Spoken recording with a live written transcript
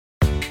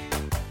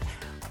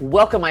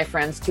Welcome, my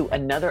friends, to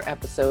another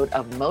episode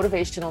of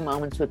Motivational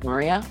Moments with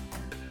Maria.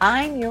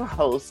 I'm your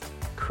host,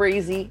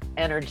 crazy,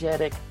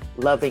 energetic,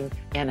 loving,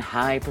 and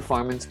high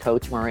performance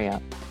coach Maria.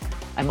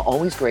 I'm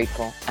always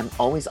grateful. I'm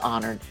always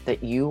honored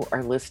that you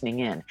are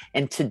listening in.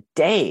 And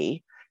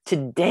today,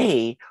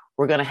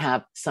 we're going to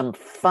have some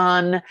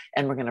fun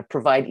and we're going to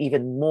provide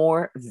even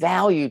more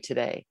value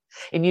today.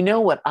 And you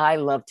know what I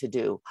love to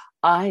do?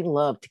 I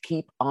love to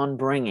keep on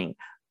bringing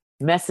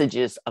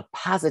messages of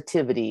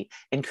positivity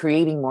and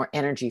creating more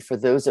energy for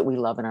those that we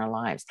love in our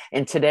lives.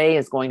 And today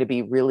is going to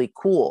be really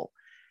cool.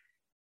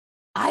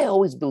 I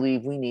always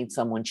believe we need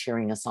someone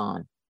cheering us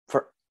on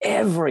for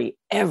every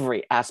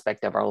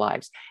aspect of our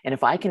lives. And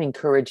if I can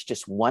encourage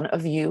just one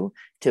of you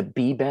to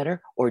be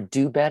better or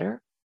do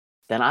better,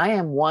 then I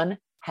am one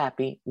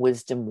happy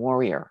wisdom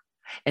warrior.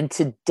 And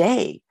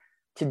today,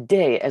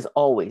 as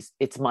always,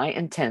 it's my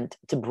intent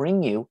to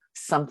bring you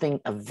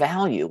something of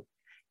value.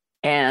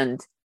 And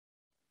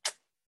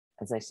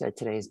as I said,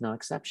 today is no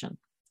exception.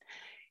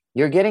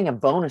 You're getting a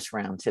bonus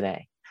round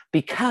today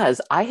because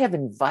I have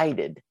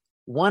invited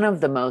one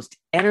of the most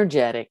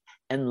energetic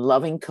and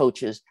loving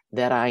coaches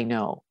that I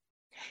know.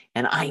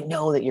 And I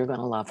know that you're going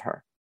to love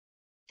her.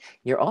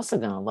 You're also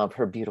going to love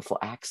her beautiful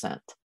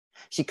accent.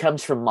 She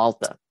comes from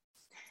Malta.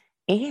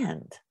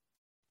 And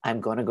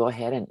I'm going to go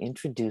ahead and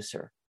introduce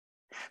her.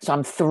 So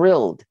I'm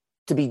thrilled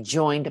to be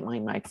joined by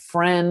my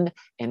friend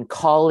and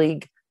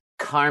colleague,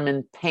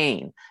 Carmen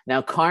Payne.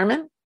 Now,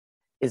 Carmen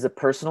is a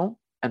personal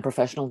and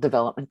professional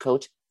development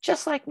coach,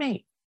 just like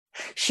me.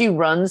 She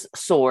runs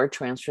SOAR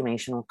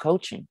Transformational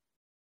Coaching.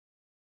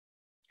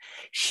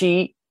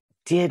 She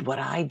did what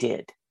I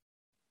did.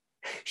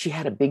 She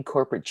had a big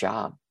corporate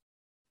job,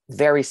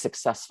 very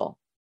successful.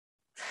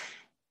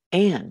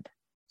 And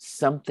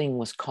something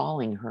was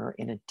calling her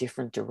in a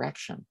different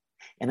direction.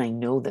 And I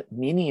know that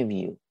many of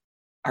you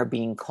are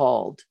being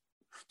called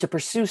to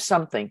pursue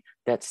something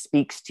that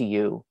speaks to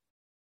you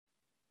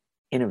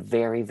in a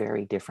very,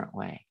 very different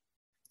way.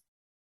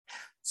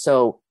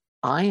 So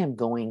I am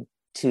going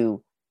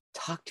to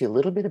talk to you a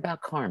little bit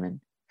about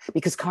Carmen,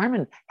 because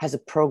Carmen has a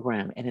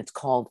program and it's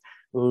called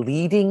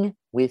Leading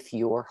with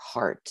Your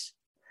Heart.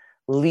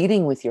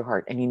 Leading with Your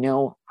Heart. And you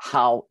know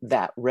how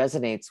that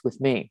resonates with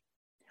me.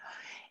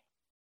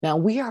 Now,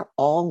 we are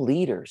all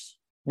leaders,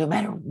 no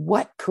matter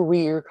what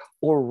career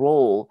or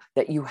role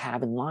that you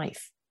have in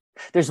life.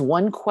 There's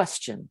one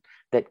question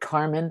that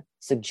Carmen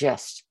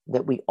suggests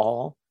that we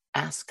all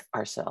ask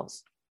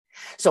ourselves.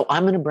 So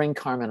I'm going to bring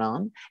Carmen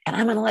on and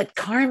I'm going to let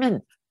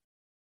Carmen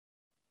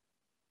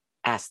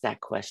ask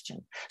that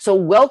question. So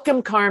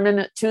welcome,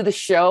 Carmen, to the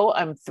show.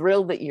 I'm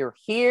thrilled that you're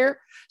here.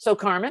 So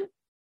Carmen,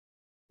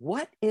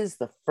 what is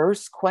the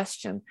first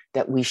question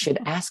that we should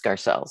ask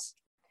ourselves?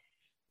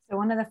 So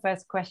one of the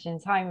first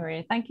questions, hi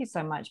Maria, thank you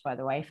so much, by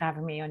the way, for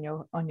having me on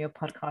your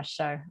podcast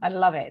show. I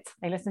love it.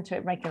 I listen to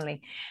it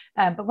regularly.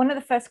 But one of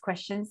the first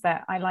questions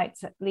that I like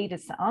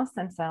leaders to ask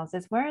themselves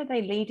is, where are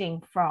they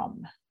leading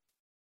from?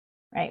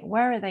 Right?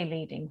 Where are they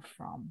leading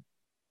from?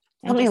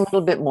 Tell me a little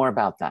bit more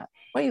about that.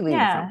 Where are you leading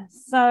from?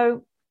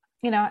 So,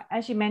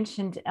 as you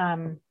mentioned,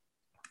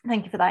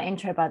 thank you for that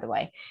intro, by the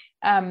way.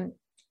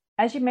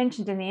 As you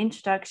mentioned in the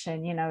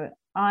introduction,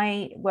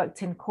 I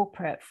worked in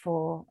corporate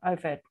for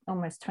over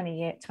almost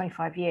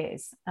 25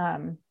 years.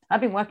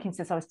 I've been working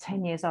since I was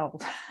 10 years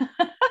old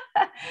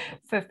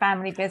for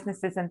family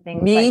businesses and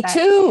things like that.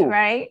 Me too.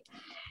 Right.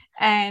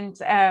 And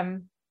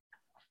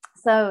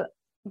so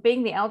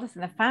being the eldest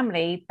in the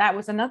family, that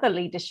was another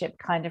leadership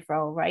kind of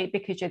role, right?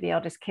 Because you're the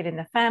eldest kid in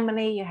the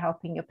family, you're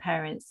helping your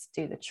parents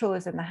do the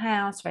chores in the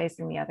house,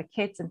 raising the other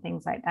kids and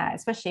things like that,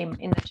 especially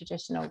in the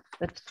traditional,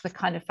 the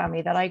kind of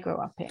family that I grew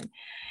up in.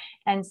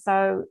 And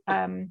so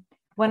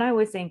when I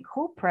was in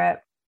corporate,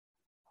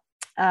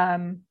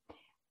 I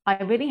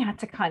really had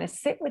to kind of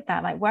sit with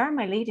that, like, where am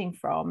I leading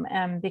from?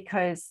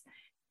 Because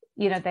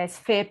there's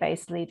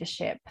fear-based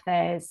leadership.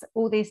 There's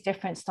all these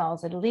different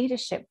styles of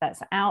leadership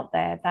that's out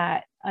there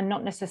that are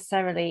not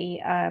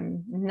necessarily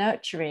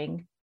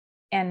nurturing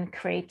and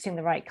creating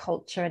the right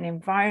culture and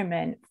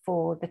environment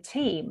for the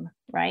team,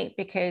 right?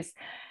 Because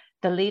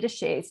the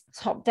leadership is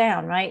top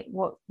down, right?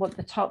 What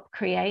the top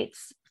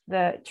creates,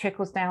 the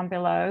trickles down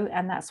below,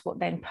 and that's what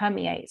then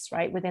permeates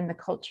right within the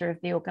culture of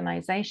the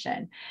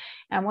organization.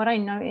 And what I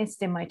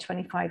noticed in my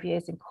 25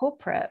 years in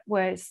corporate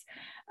was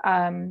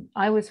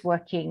I was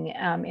working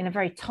in a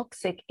very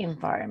toxic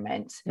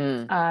environment.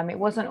 It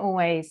wasn't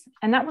always,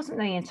 and that wasn't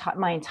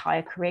my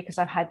entire career, because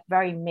I've had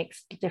very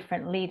mixed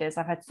different leaders.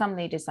 I've had some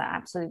leaders that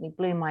absolutely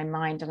blew my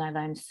mind and I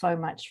learned so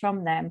much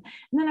from them.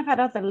 And then I've had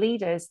other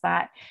leaders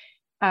that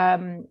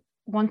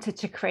wanted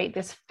to create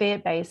this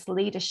fear-based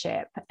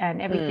leadership,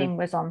 and everything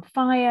was on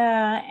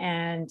fire,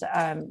 and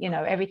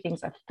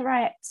everything's a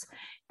threat,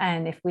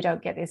 and if we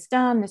don't get this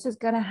done, this is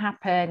going to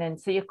happen.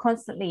 And so you're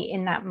constantly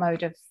in that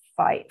mode of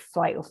fight,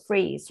 flight, or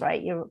freeze,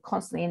 right? You're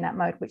constantly in that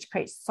mode, which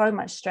creates so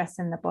much stress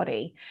in the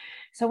body.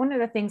 So one of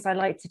the things I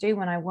like to do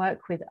when I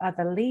work with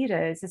other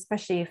leaders,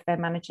 especially if they're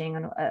managing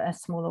a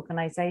small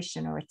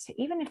organization, or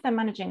even if they're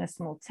managing a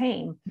small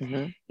team,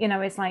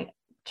 it's like,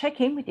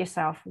 check in with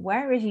yourself.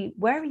 Where are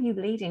you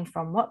leading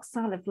from? What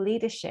style of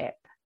leadership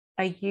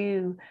are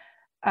you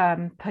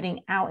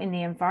putting out in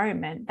the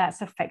environment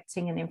that's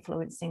affecting and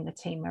influencing the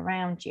team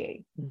around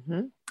you?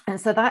 Mm-hmm. And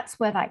so that's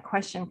where that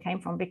question came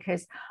from,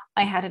 because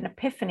I had an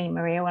epiphany,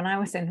 Maria, when I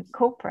was in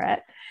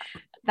corporate,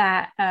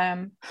 that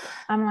I'm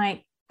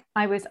like,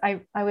 I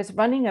was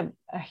running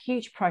a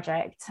huge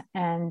project,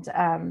 and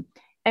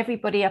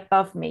everybody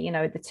above me, you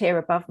know, the tier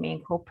above me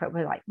in corporate,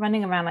 were like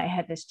running around like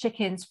headless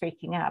chickens,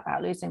 freaking out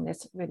about losing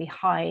this really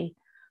high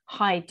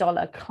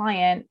dollar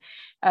client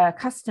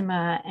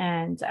customer.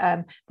 And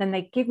then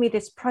they give me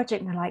this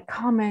project and they're like,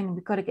 Carmen,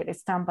 we've got to get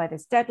this done by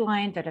this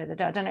deadline. I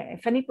don't know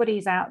if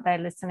anybody's out there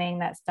listening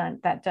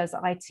that does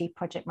IT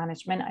project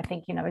management. I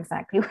think you know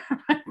exactly where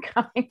I'm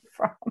coming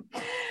from,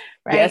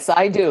 right? Yes,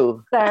 I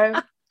do.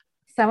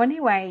 So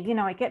anyway, you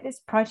know, I get this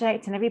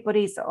project and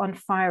everybody's on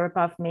fire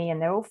above me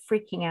and they're all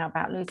freaking out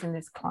about losing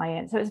this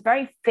client. So it's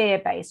very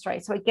fear-based,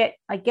 right? So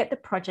I get the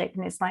project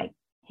and it's like,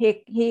 here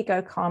you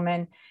go,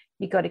 Carmen,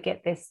 you got to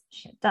get this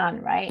shit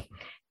done, right?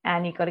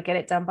 And you got to get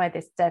it done by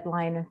this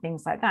deadline and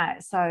things like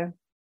that. So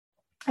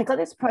I got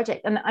this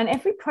project, and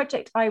every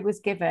project I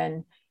was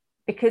given,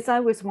 because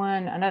I was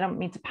one, and I don't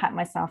mean to pat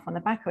myself on the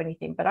back or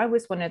anything, but I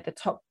was one of the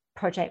top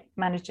project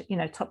manager, you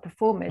know, top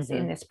performers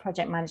in this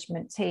project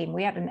management team.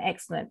 We had an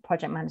excellent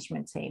project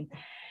management team.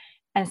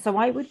 And so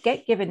I would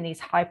get given these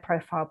high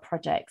profile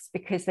projects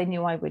because they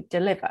knew I would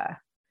deliver.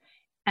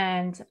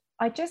 And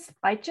I just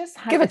had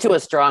give it to a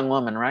strong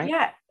woman, right?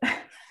 Yeah.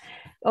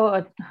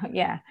 or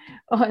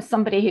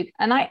somebody who,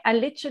 and I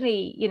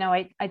literally, you know,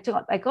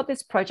 I got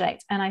this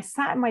project and I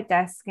sat at my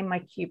desk in my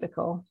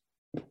cubicle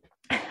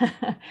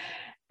and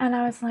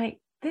I was like,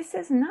 this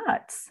is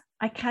nuts.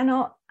 I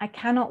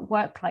cannot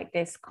work like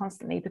this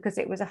constantly, because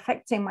it was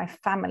affecting my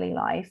family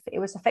life. It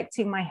was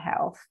affecting my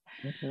health.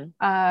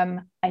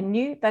 I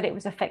knew that it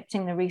was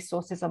affecting the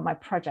resources on my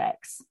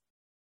projects,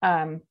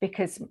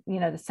 because, you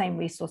know, the same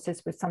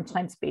resources would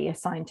sometimes be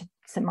assigned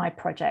to my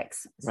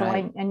projects. So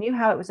right. I knew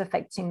how it was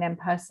affecting them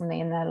personally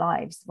in their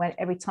lives, when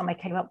every time I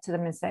came up to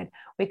them and said,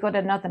 we've got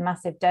another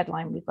massive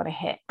deadline we've got to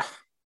hit.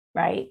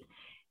 Right.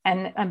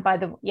 And by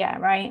the, yeah.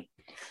 Right.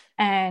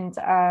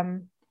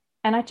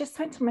 And I just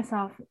went to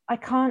myself, I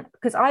can't,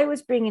 because I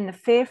was bringing the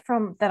fear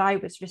from that I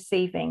was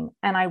receiving,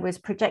 and I was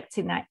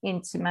projecting that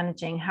into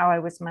managing how I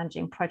was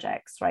managing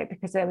projects, right?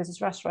 Because there was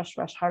this rush,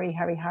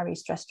 hurry,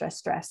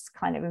 stress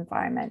kind of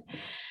environment.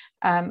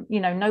 You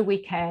know, no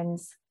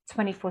weekends,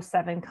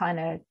 24/7 kind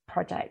of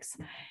projects.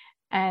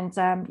 And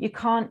you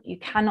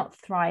cannot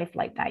thrive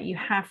like that. You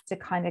have to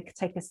kind of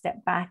take a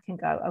step back and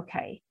go,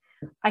 okay,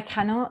 I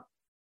cannot,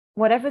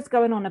 whatever's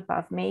going on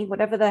above me,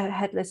 whatever the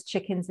headless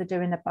chickens are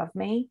doing above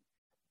me,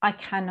 I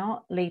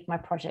cannot lead my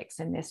projects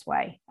in this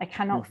way. I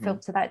cannot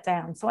filter that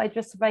down. So I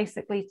just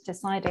basically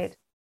decided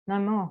no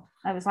more.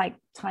 I was like,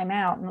 time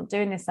out, I'm not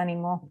doing this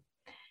anymore.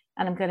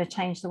 And I'm going to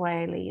change the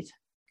way I lead.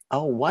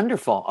 Oh,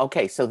 wonderful.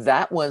 Okay. So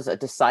that was a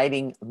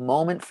deciding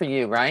moment for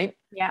you, right?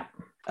 Yeah.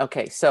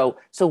 Okay. So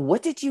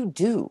what did you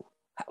do?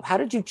 How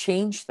did you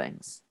change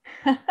things?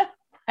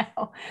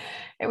 Well,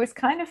 it was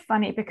kind of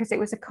funny because it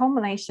was a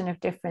combination of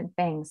different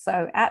things.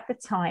 So at the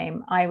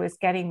time, I was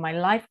getting my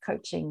life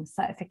coaching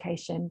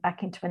certification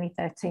back in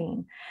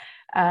 2013,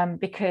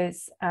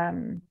 because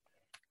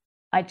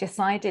I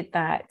decided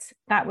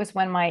that was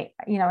when I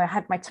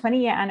had my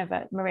 20-year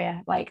anniversary.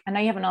 Maria, like, I know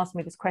you haven't asked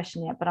me this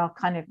question yet, but I'll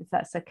kind of, if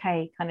that's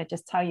okay, kind of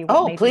just tell you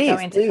what made me go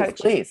into coaching.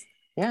 Please.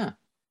 Yeah.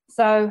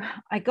 So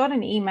I got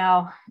an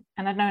email,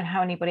 and I don't know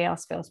how anybody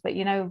else feels, but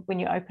you know, when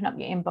you open up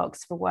your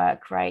inbox for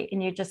work, right,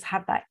 and you just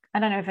have that,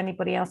 I don't know if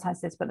anybody else has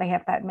this, but they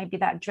have that, maybe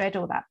that dread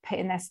or that pit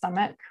in their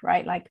stomach,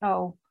 right? Like,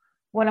 oh,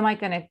 what am I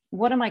going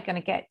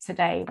to get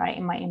today, right,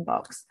 in my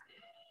inbox?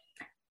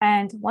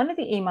 And one of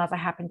the emails I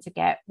happened to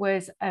get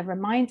was a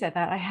reminder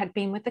that I had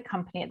been with the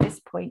company at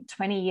this point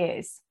 20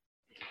 years.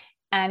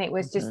 And it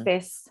was just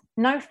this,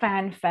 no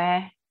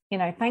fanfare, you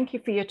know, thank you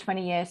for your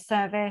 20 years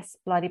service,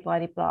 blah, blah,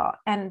 blah, blah.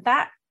 And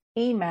that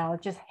email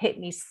just hit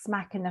me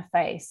smack in the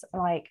face,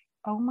 like,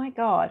 oh my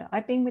God,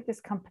 I've been with this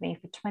company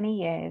for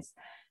 20 years.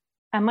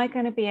 Am I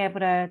going to be able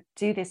to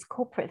do this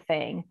corporate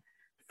thing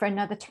for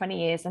another 20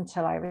 years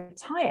until I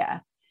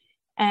retire?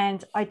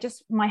 And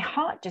my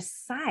heart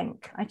just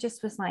sank. I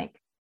just was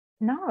like,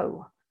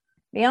 no.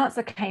 The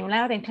answer came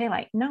loud and clear,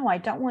 like, no, I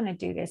don't want to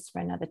do this for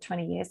another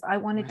 20 years. I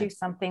want to do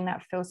something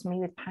that fills me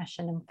with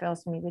passion and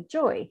fills me with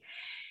joy.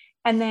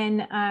 And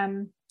then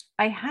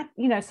I had,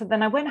 you know, so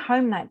then I went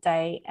home that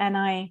day and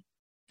I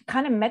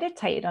kind of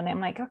meditated on it. I'm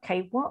like,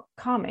 okay, what,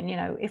 Carmen, you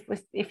know,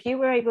 if you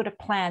were able to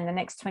plan the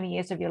next 20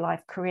 years of your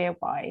life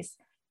career-wise,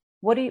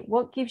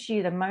 what gives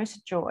you the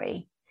most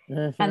joy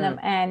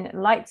and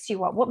lights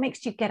you up? What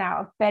makes you get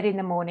out of bed in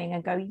the morning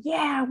and go,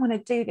 yeah, I want to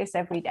do this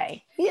every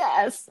day?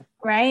 Yes.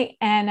 Right.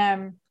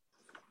 And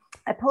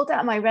I pulled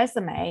out my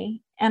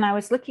resume and I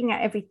was looking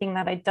at everything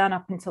that I'd done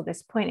up until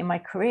this point in my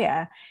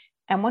career.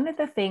 And one of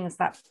the things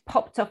that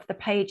popped off the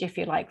page, if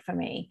you like, for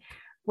me,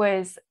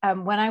 was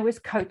when I was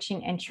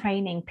coaching and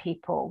training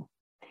people,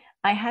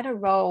 I had a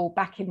role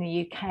back in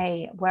the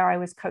UK where I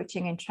was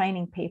coaching and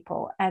training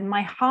people, and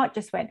my heart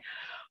just went,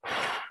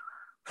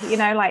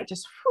 like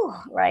just,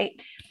 right.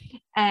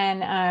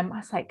 And I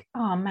was like,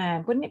 oh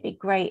man, wouldn't it be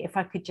great if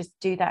I could just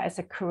do that as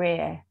a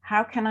career?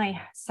 How can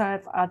I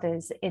serve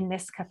others in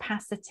this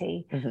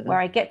capacity where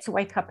I get to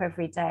wake up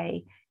every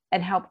day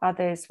and help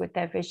others with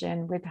their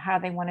vision, with how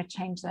they want to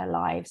change their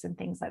lives and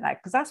things like that?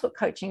 Because that's what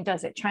coaching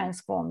does. It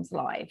transforms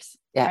lives.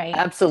 Yeah, right?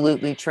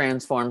 Absolutely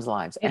transforms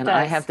lives. It and does.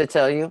 I have to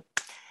tell you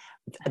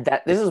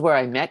that this is where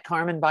I met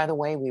Carmen, by the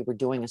way. We were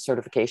doing a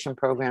certification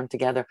program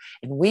together,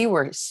 and we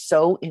were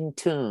so in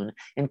tune.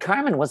 And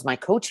Carmen was my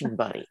coaching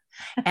buddy.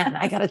 And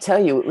I got to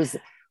tell you,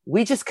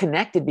 we just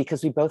connected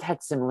because we both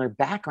had similar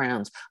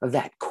backgrounds of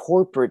that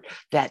corporate,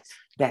 that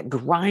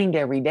grind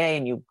every day,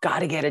 and you got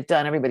to get it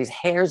done. Everybody's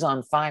hair's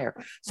on fire.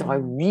 So I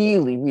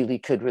really, really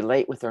could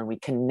relate with her, and we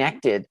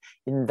connected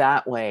in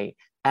that way.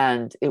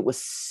 And it was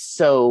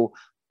so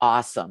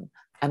awesome.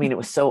 I mean, it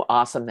was so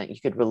awesome that you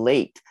could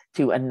relate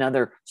to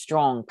another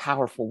strong,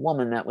 powerful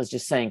woman that was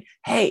just saying,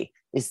 hey,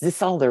 is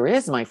this all there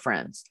is, my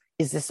friends?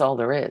 Is this all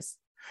there is?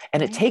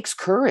 And it takes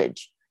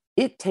courage.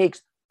 It takes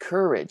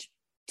courage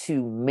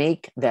to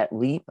make that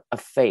leap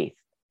of faith.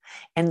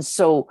 And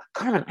so,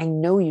 Carmen, I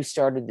know you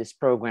started this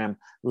program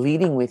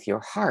Leading with Your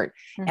Heart,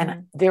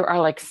 and there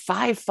are like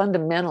 5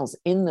 fundamentals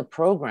in the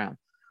program.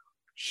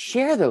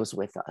 Share those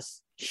with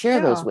us. Share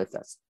those with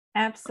us.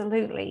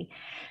 Absolutely.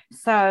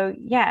 So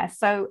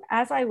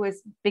as I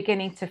was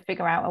beginning to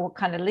figure out what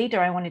kind of leader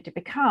I wanted to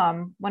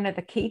become, one of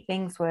the key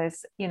things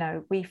was,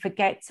 we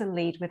forget to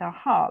lead with our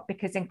heart,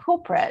 because in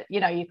corporate,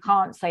 you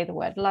can't say the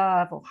word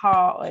love or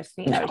heart, or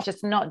it's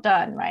just not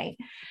done, right?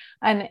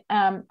 And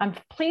I'm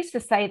pleased to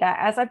say that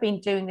as I've been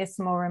doing this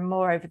more and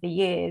more over the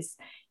years,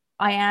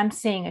 I am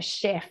seeing a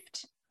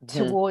shift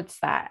towards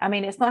that. I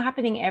mean, it's not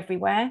happening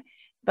everywhere,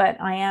 but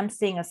I am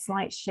seeing a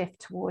slight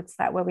shift towards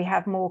that, where we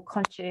have more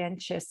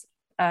conscientious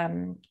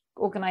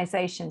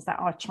organizations that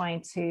are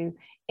trying to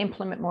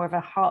implement more of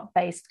a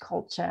heart-based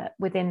culture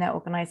within their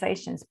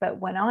organizations. But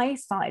when I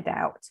started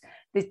out,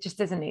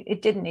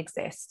 it didn't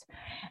exist.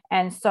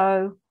 And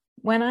so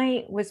when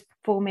I was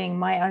forming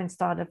my own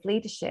style of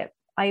leadership,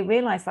 I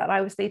realized that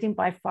I was leading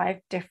by 5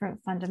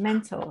 different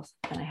fundamentals.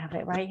 And I have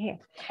it right here.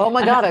 Oh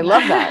my God, I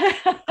love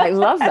that. I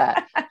love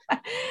that.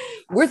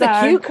 We're the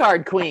cue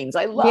card queens.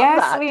 I love that.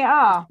 Yes, we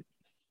are.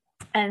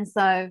 And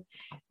so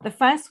the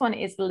first one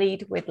is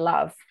lead with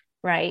love,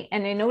 right?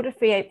 And in order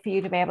for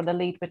you to be able to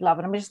lead with love,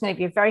 and I'm just going to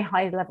give you a very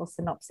high level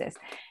synopsis,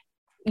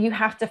 you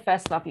have to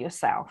first love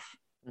yourself,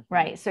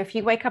 right? So if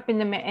you wake up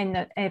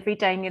every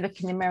day and you look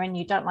in the mirror and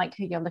you don't like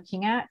who you're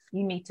looking at,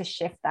 you need to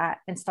shift that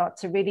and start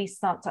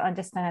to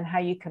understand how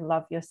you can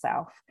love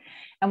yourself.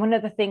 And one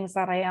of the things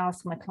that I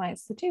ask my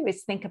clients to do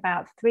is think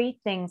about 3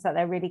 things that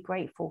they're really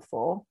grateful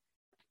for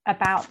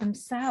about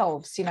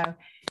themselves,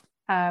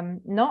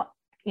 not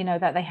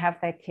that they have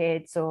their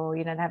kids, or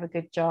they have a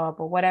good job,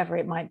 or whatever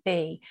it might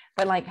be,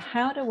 but like,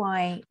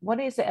 what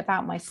is it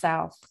about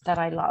myself that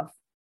I love?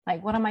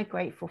 Like, what am I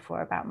grateful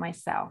for about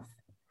myself?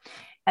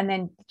 And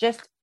then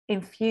just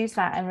infuse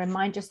that and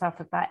remind yourself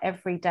of that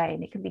every day.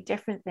 And it can be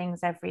different things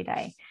every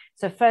day.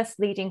 So first,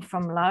 leading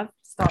from love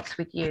starts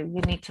with you.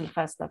 You need to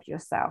first love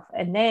yourself,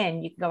 and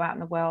then you can go out in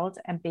the world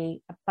and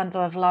be a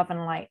bundle of love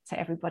and light to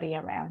everybody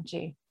around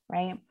you,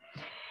 right?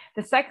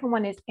 The second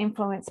one is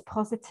influence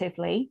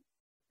positively.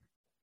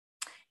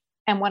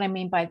 And what I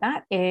mean by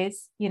that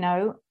is, you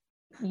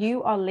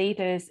are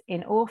leaders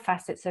in all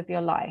facets of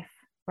your life,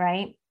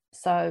 right?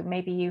 So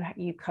maybe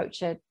you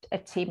coach a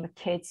team of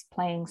kids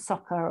playing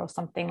soccer or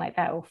something like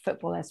that, or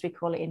football, as we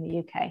call it in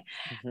the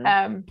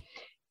UK.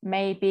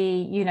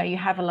 Maybe, you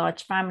have a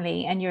large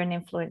family and you're an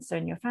influencer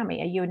in your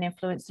family. Are you an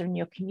influencer in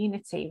your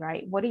community,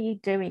 right? What are you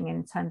doing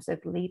in terms of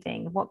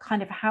leading?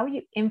 How are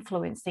you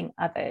influencing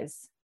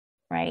others,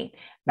 right,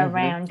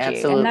 around you?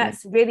 Absolutely. And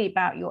that's really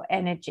about your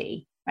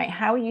energy, right?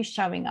 How are you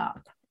showing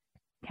up?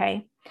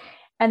 Okay.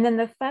 And then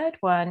the third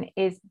one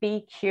is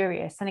be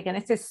curious. And again,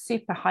 this is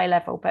super high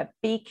level, but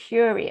be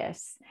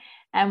curious.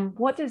 And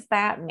what does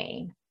that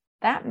mean?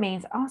 That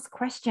means ask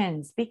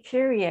questions, be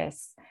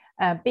curious,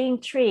 be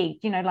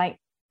intrigued,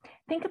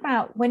 think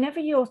about whenever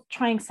you're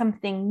trying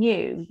something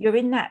new, you're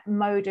in that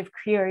mode of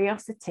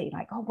curiosity,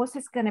 like, oh, what's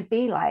this going to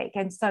be like?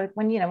 And so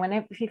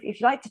if you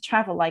like to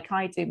travel like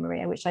I do,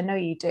 Maria, which I know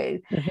you do,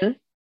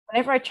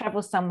 whenever I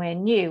travel somewhere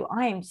new,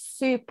 I am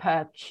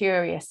super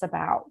curious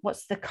about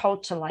what's the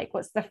culture like,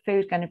 what's the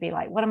food going to be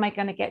like, what am I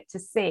going to get to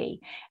see?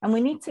 And we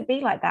need to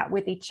be like that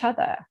with each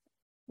other,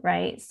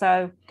 right?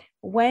 So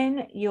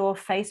when you're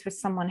faced with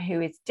someone who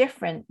is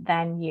different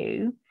than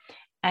you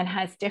and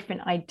has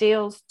different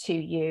ideals to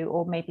you,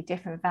 or maybe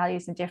different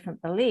values and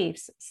different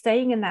beliefs,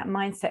 staying in that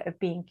mindset of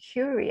being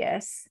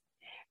curious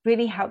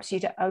really helps you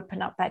to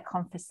open up that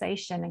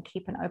conversation and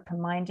keep an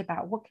open mind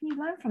about what can you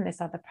learn from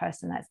this other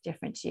person that's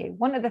different to you.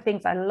 One of the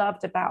things I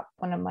loved about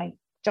one of my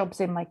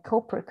jobs in my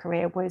corporate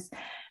career was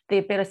the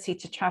ability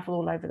to travel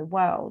all over the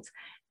world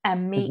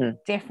and meet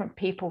different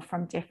people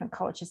from different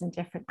cultures and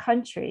different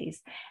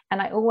countries.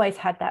 And I always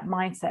had that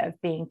mindset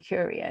of being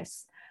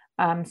curious.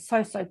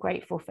 So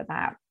grateful for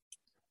that.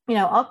 You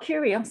know, our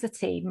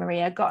curiosity,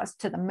 Maria, got us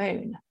to the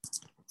moon.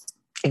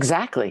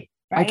 Exactly.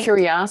 Right? Our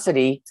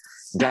curiosity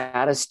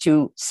got us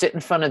to sit in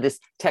front of this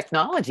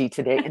technology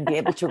today and be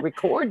able to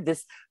record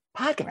this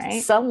podcast.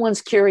 Right.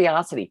 Someone's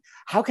curiosity.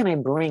 How can I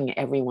bring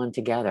everyone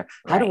together?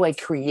 How do I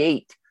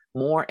create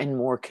more and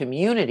more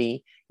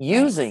community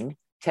using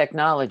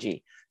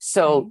technology?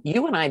 So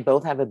you and I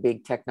both have a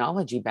big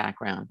technology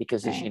background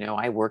because, as you know,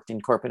 I worked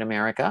in corporate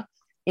America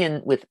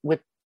with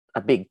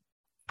a big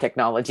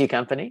technology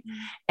company.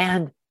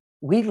 And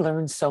we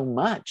learned so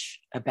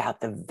much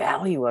about the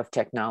value of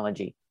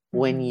technology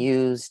when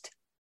used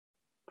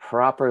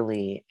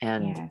properly,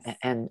 and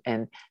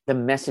the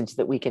message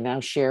that we can now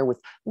share with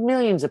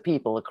millions of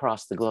people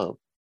across the globe.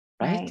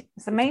 Right?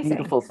 It's amazing. It's a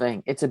beautiful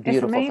thing. It's a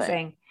beautiful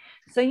thing.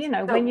 So, you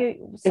know,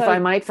 if I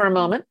might for a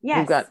moment,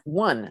 you've got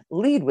 1,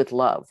 lead with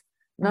love.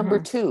 Number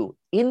 2,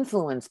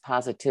 influence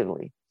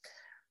positively.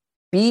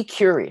 Be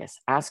curious,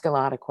 ask a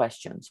lot of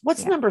questions.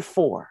 What's number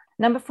 4?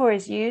 Number 4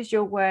 is use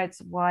your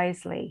words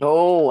wisely.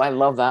 Oh, I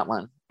love that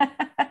one.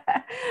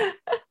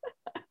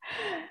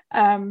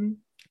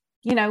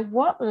 You know,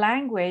 what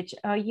language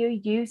are you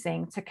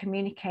using to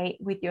communicate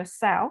with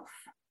yourself?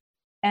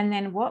 And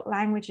then what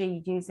language are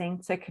you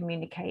using to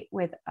communicate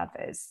with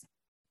others?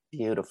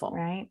 Beautiful.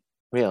 Right?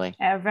 Really?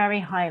 At a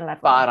very high level.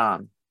 Spot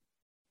on.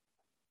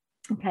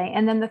 Okay.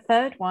 And then the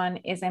third one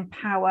is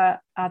empower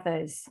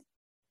others.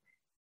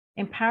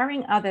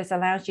 Empowering others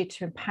allows you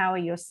to empower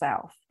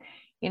yourself.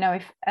 You know,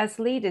 if as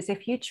leaders,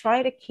 if you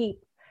try to keep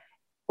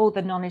all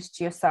the knowledge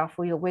to yourself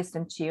or your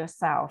wisdom to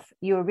yourself,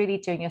 you're really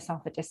doing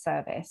yourself a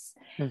disservice.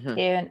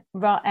 And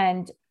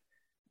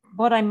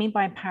what I mean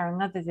by empowering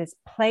others is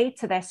play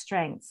to their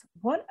strengths.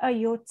 What are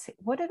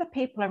the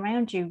people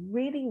around you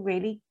really,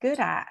 really good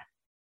at?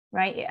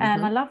 Right.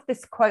 And I love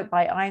this quote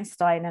by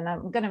Einstein, and I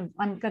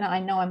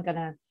know I'm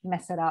gonna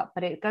mess it up,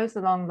 but it goes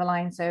along the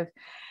lines of,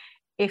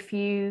 if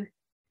you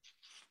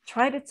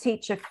try to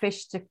teach a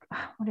fish to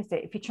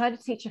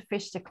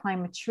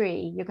climb a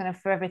tree, you're going to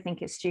forever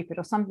think it's stupid,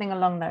 or something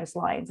along those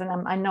lines. And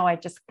I know I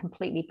just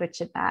completely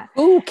butchered that.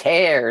 Who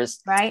cares?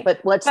 Right. But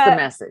what's the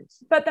message?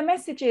 But the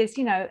message is,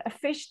 you know, a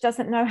fish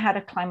doesn't know how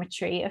to climb a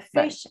tree. A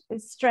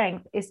fish's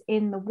strength is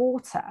in the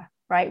water,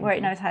 right? Where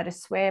it knows how to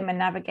swim and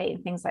navigate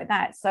and things like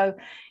that. So,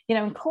 you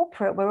know, in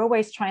corporate, we're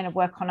always trying to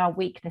work on our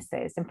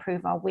weaknesses,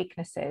 improve our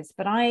weaknesses.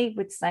 But I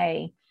would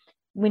say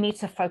we need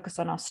to focus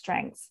on our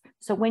strengths.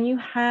 So when you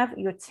have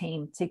your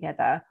team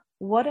together,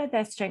 what are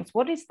their strengths?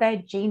 What is their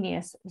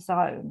genius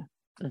zone,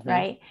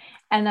 right?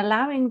 And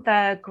allowing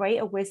the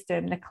greater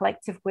wisdom, the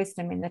collective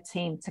wisdom in the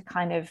team to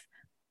kind of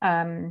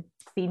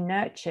be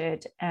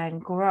nurtured and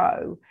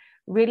grow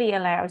really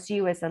allows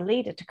you as a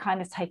leader to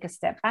kind of take a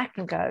step back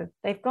and go,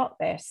 they've got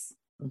this.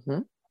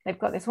 They've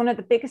got this. One of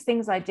the biggest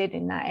things I did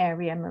in that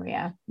area,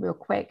 Maria, real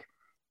quick,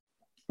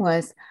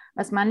 was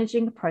I was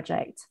managing a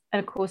project. And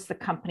of course, the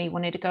company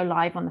wanted to go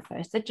live on the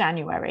 1st of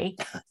January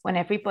when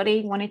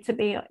everybody wanted to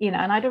be, you know,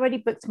 and I'd already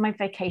booked my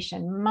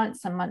vacation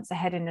months and months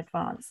ahead in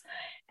advance.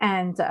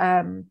 And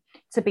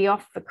to be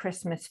off for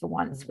Christmas for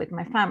once with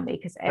my family,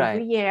 because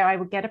every year I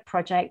would get a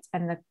project,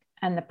 and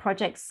the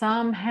project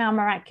somehow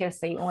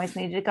miraculously always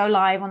needed to go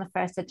live on the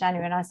 1st of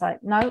January. And I was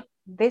like, no,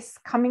 this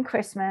coming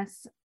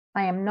Christmas,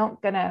 I am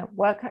not going to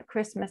work at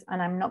Christmas,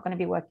 and I'm not going to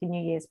be working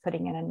New Year's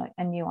putting in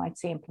a new IT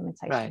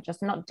implementation,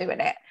 just not doing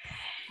it.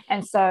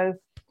 And so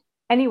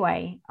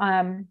anyway,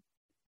 I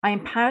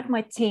empowered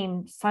my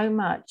team so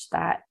much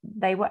that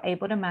they were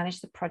able to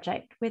manage the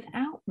project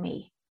without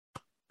me.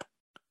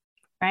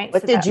 Right.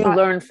 What did you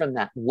learn from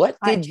that? What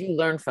did you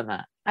learn from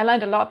that? I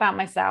learned a lot about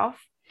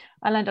myself.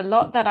 I learned a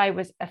lot that I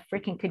was a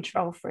freaking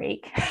control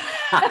freak.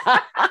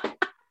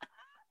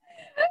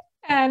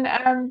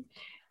 And,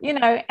 you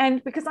know,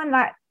 and because I'm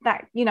that,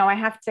 you know, I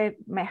have to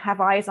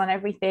have eyes on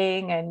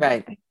everything and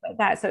things like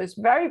that. So it's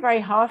very, very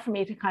hard for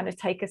me to kind of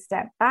take a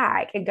step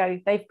back and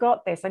go, they've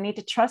got this. I need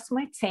to trust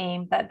my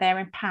team that they're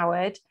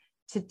empowered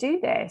to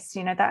do this,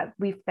 you know, that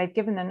I've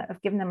given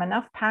them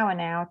enough power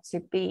now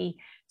to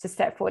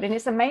step forward. And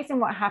it's amazing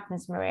what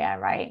happens, Maria,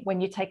 right? When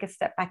you take a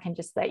step back and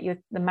just let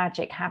the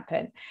magic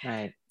happen.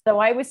 Right. So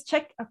I was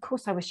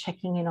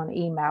checking in on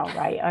email,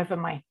 right, over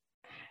my,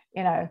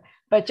 you know,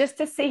 but just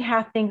to see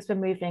how things were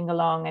moving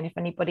along, and if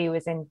anybody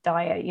was in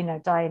dire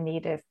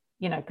need of,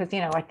 you know, because, you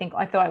know,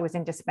 I thought I was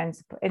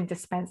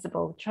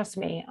indispensable. Trust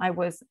me, I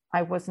was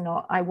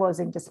not. I was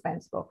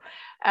indispensable.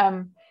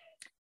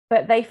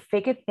 But they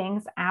figured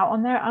things out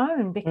on their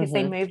own because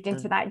they moved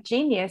into that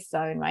genius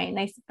zone, right?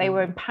 And they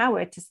were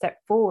empowered to step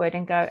forward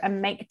and go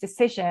and make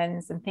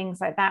decisions and things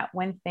like that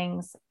when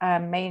things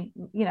may,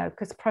 you know,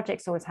 because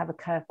projects always have a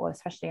curveball,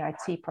 especially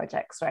IT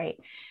projects, right?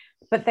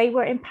 But they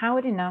were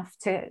empowered enough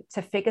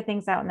to figure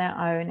things out on their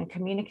own and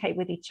communicate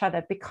with each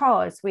other,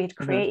 because we had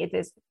created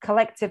this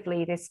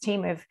collectively, this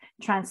team of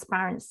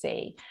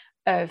transparency,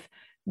 of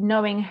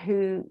knowing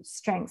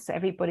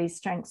everybody's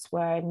strengths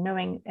were,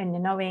 knowing,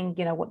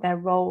 you know, what their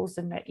roles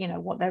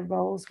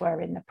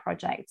were in the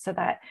project, so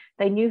that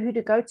they knew who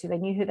to go to, they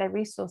knew who their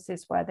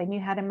resources were, they knew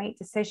how to make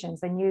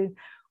decisions, they knew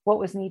what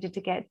was needed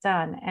to get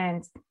done.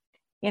 And,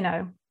 you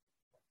know,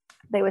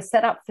 they were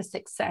set up for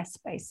success,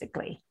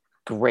 basically.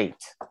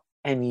 Great.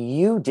 And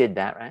you did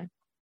that, right?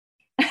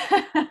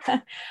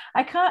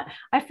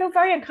 I feel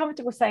very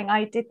uncomfortable saying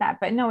I did that,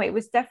 but no, it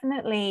was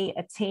definitely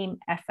a team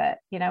effort,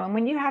 you know. And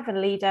when you have a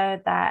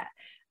leader that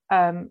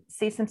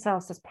sees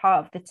themselves as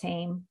part of the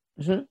team,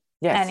 mm-hmm.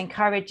 Yes. and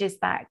encourages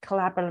that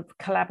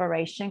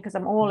collaboration, because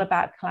I'm all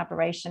about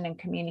collaboration and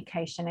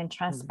communication and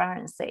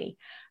transparency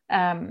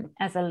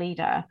as a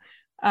leader.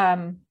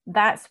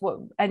 That's what,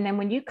 and then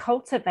when you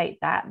cultivate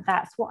that,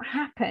 that's what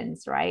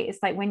happens, right? It's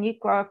like when you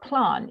grow a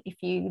plant, if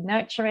you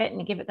nurture it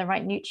and give it the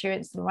right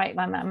nutrients, the right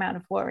amount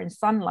of water and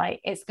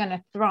sunlight, it's going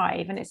to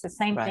thrive. And it's the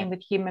same thing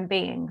with human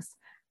beings,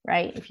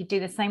 right? If you do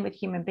the same with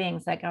human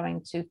beings, they're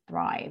going to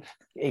thrive.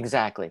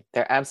 Exactly.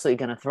 They're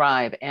absolutely going to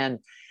thrive. And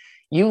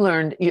you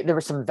learned, there were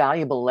some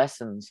valuable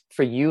lessons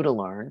for you to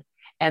learn.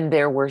 And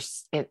there were,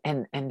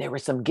 and there were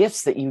some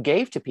gifts that you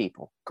gave to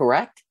people,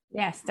 correct?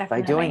 Yes,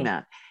 definitely. By doing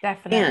that.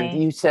 Definitely.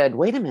 And you said,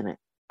 wait a minute,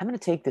 I'm going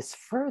to take this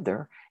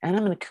further and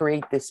I'm going to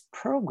create this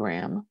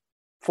program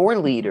for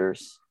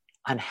leaders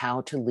on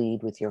how to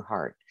lead with your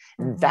heart.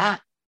 And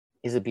that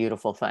is a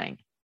beautiful thing.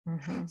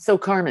 So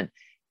Carmen,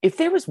 if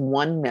there was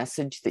one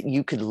message that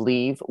you could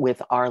leave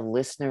with our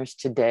listeners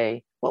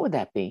today, what would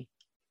that be?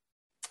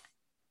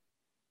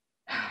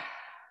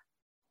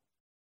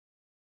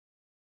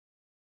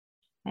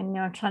 And you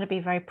know, I'm trying to be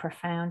very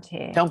profound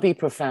here. Don't be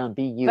profound,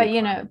 be you. But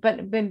you know,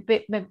 but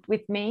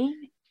with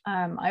me,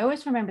 I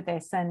always remember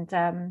this, and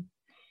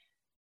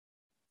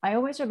I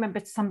always remember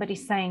somebody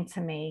saying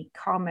to me,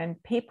 Carmen,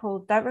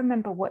 people don't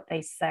remember what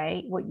they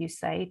say, what you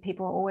say.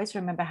 People always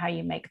remember how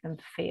you make them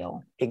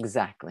feel.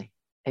 Exactly.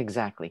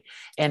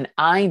 And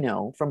I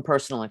know from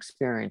personal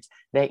experience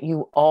that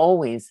you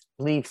always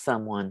leave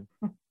someone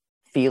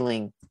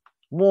feeling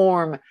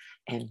warm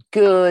and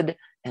good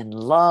and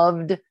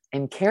loved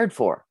and cared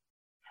for.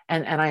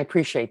 And I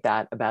appreciate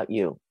that about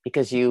you,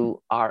 because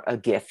you are a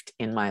gift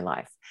in my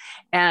life.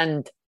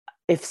 And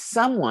if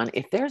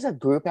there's a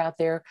group out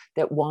there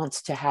that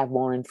wants to have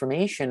more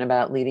information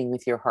about Leading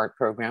with Your Heart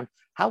program,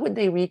 how would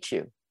they reach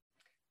you?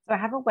 So I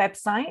have a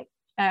website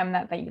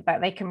that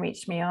they can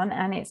reach me on,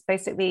 and it's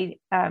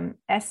basically SOARTLC.com,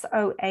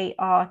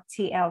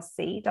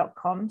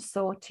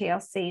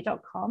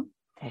 SOARTLC.com.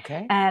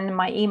 Okay. And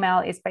my email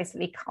is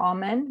basically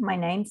Carmen, my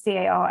name,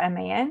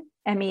 CARMEN,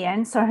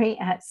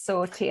 at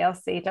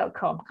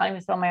SOARTLC.com. Can't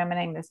even spell my own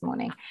name this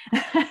morning.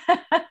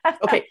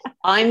 Okay,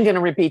 I'm going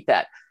to repeat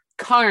that.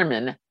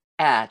 Carmen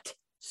at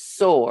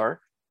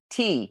SOARTLC.com.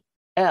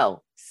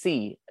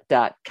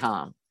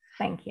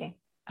 Thank you.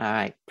 All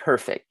right,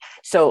 perfect.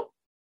 So,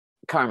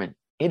 Carmen,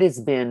 it has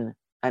been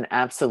an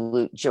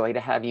absolute joy to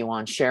have you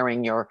on,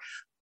 sharing your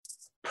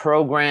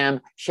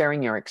program,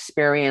 sharing your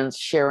experience,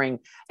 sharing,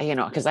 you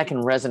know, because I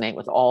can resonate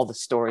with all the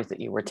stories that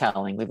you were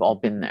telling. We've all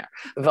been there.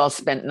 We've all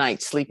spent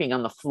nights sleeping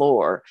on the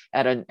floor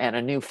at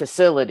a new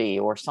facility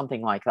or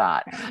something like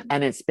that.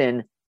 And it's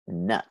been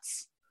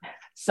nuts.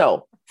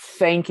 So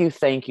thank you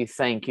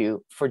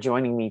for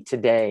joining me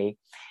today.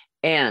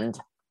 And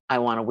I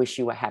want to wish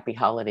you a happy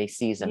holiday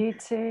season. You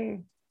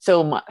too.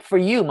 So for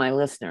you, my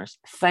listeners,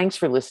 thanks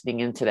for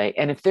listening in today.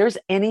 And if there's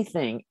any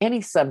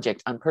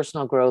subject on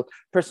personal growth,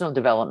 personal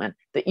development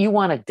that you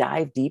want to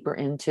dive deeper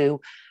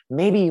into,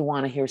 maybe you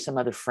want to hear some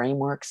other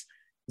frameworks,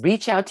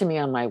 reach out to me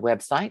on my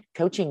website,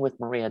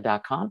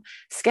 coachingwithmaria.com,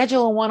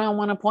 schedule a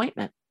one-on-one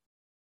appointment.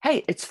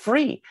 Hey, it's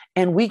free.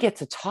 And we get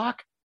to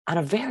talk on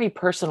a very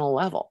personal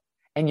level,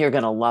 and you're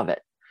going to love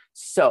it.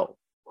 So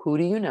who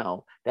do you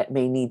know that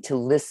may need to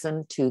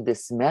listen to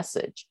this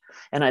message?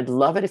 And I'd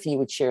love it if you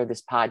would share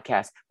this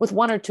podcast with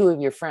one or two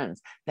of your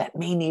friends that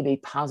may need a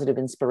positive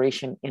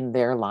inspiration in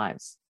their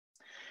lives.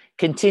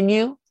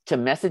 Continue to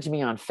message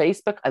me on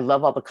Facebook. I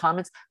love all the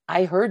comments.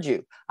 I heard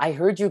you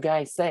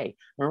guys say,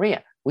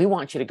 Maria, we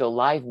want you to go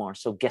live more.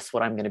 So guess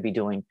what I'm going to be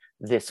doing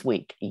this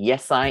week?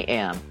 Yes, I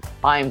am.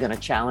 I am going to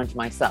challenge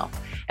myself.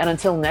 And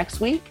until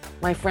next week,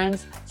 my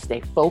friends,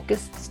 stay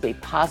focused, stay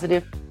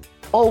positive,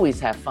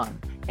 always have fun.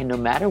 And no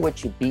matter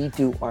what you be,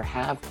 do, or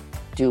have,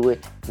 do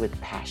it with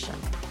passion.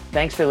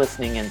 Thanks for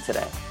listening in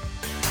today.